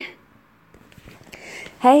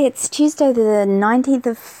Hey, it's Tuesday the 19th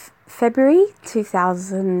of February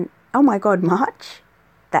 2000... Oh my god, March?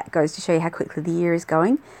 That goes to show you how quickly the year is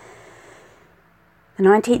going. The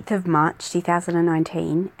 19th of March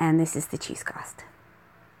 2019, and this is the Cheesecast.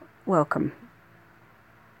 Welcome.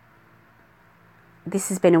 This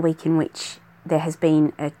has been a week in which there has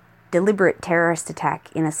been a deliberate terrorist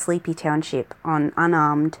attack in a sleepy township on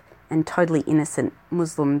unarmed and totally innocent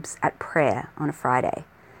Muslims at prayer on a Friday.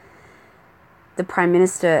 The Prime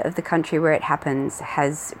Minister of the country where it happens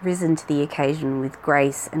has risen to the occasion with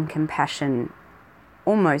grace and compassion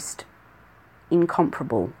almost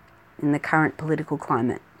incomparable in the current political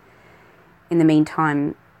climate. In the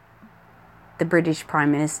meantime, the British Prime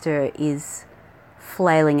Minister is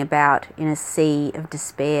flailing about in a sea of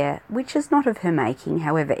despair, which is not of her making,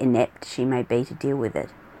 however inept she may be to deal with it.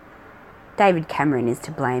 David Cameron is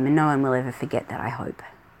to blame, and no one will ever forget that, I hope.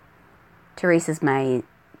 Theresa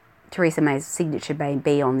May's signature may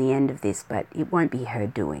be on the end of this, but it won't be her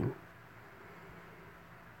doing.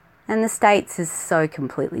 And the States is so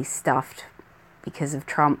completely stuffed because of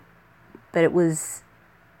Trump, but it was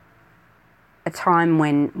a time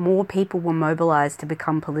when more people were mobilised to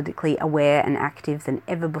become politically aware and active than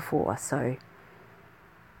ever before, so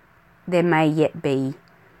there may yet be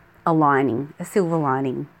a lining, a silver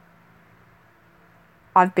lining.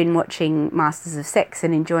 I've been watching Masters of Sex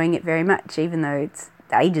and enjoying it very much, even though it's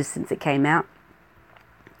ages since it came out.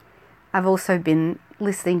 I've also been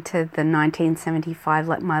listening to the 1975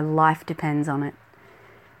 like my life depends on it.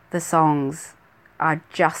 The songs are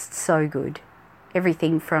just so good.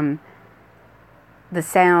 Everything from the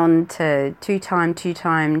sound to two time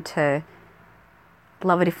to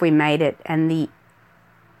Love It If We Made It, and the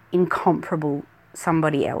incomparable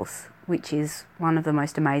Somebody Else, which is one of the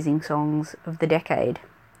most amazing songs of the decade.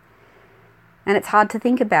 And it's hard to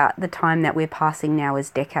think about the time that we're passing now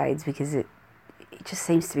as decades, because it just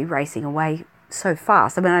seems to be racing away so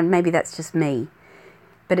fast. I mean, maybe that's just me,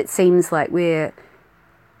 but it seems like we're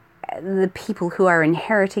the people who are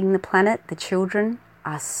inheriting the planet, the children,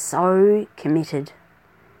 are so committed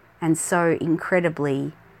and so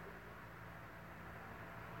incredibly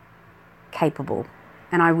capable.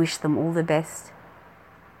 And I wish them all the best.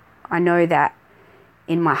 I know that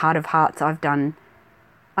in my heart of hearts I've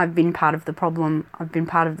been part of the problem, I've been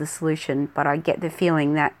part of the solution, but I get the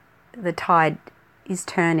feeling that the tide is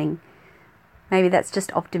turning. Maybe that's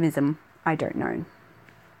just optimism, I don't know.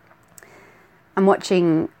 I'm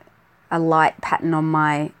watching a light pattern on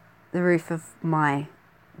the roof of my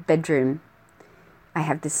bedroom. I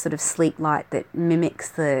have this sort of sleep light that mimics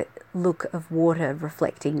the look of water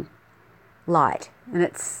reflecting light, and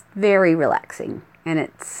it's very relaxing, and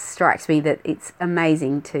it strikes me that it's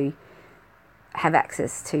amazing to have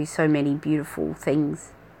access to so many beautiful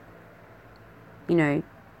things. You know,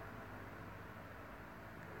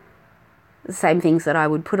 the same things that I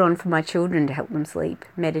would put on for my children to help them sleep.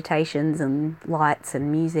 Meditations and lights and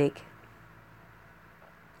music.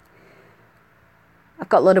 I've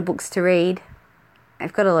got a lot of books to read.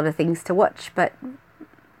 I've got a lot of things to watch, but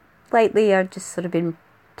lately I've just sort of been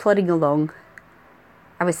plodding along.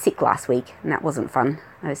 I was sick last week, and that wasn't fun.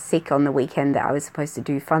 I was sick on the weekend that I was supposed to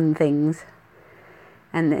do fun things.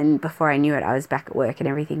 And then before I knew it, I was back at work and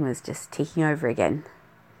everything was just ticking over again.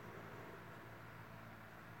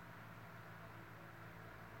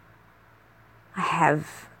 I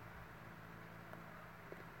have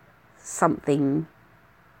something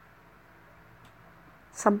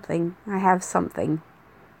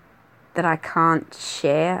that I can't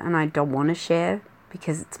share, and I don't want to share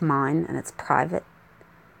because it's mine and it's private.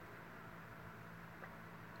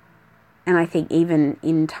 And I think even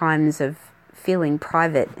in times of feeling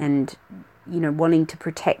private and, wanting to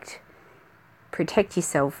protect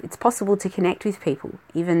yourself, it's possible to connect with people.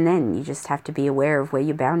 Even then, you just have to be aware of where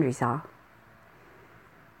your boundaries are.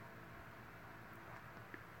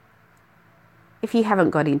 If you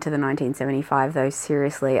haven't got into the 1975, though,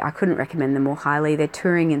 seriously, I couldn't recommend them more highly. They're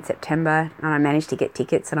touring in September, and I managed to get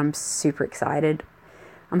tickets, and I'm super excited.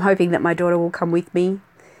 I'm hoping that my daughter will come with me.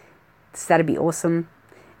 So that'd be awesome.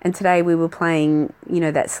 And today we were playing,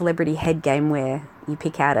 that celebrity head game where you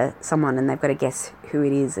pick out someone and they've got to guess who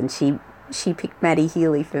it is. And she picked Matty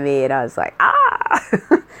Healy for me, and I was like,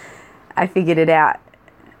 I figured it out.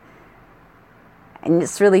 And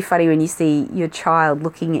it's really funny when you see your child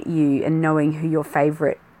looking at you and knowing who your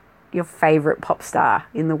favourite pop star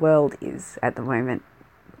in the world is at the moment.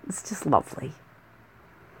 It's just lovely.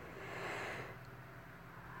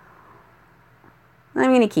 I'm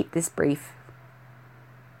going to keep this brief.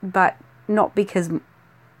 But not because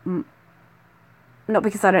I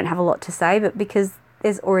don't have a lot to say, but because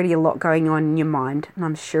there's already a lot going on in your mind, and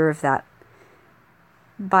I'm sure of that.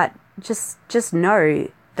 But just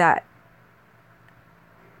know that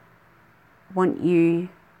I want you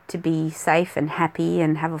to be safe and happy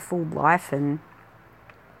and have a full life and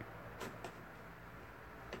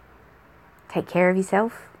take care of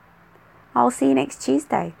yourself. I'll see you next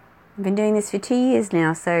Tuesday. I've been doing this for 2 years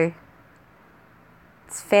now, so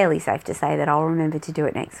it's fairly safe to say that I'll remember to do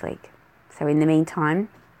it next week. So in the meantime,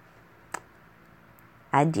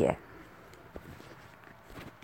 adieu.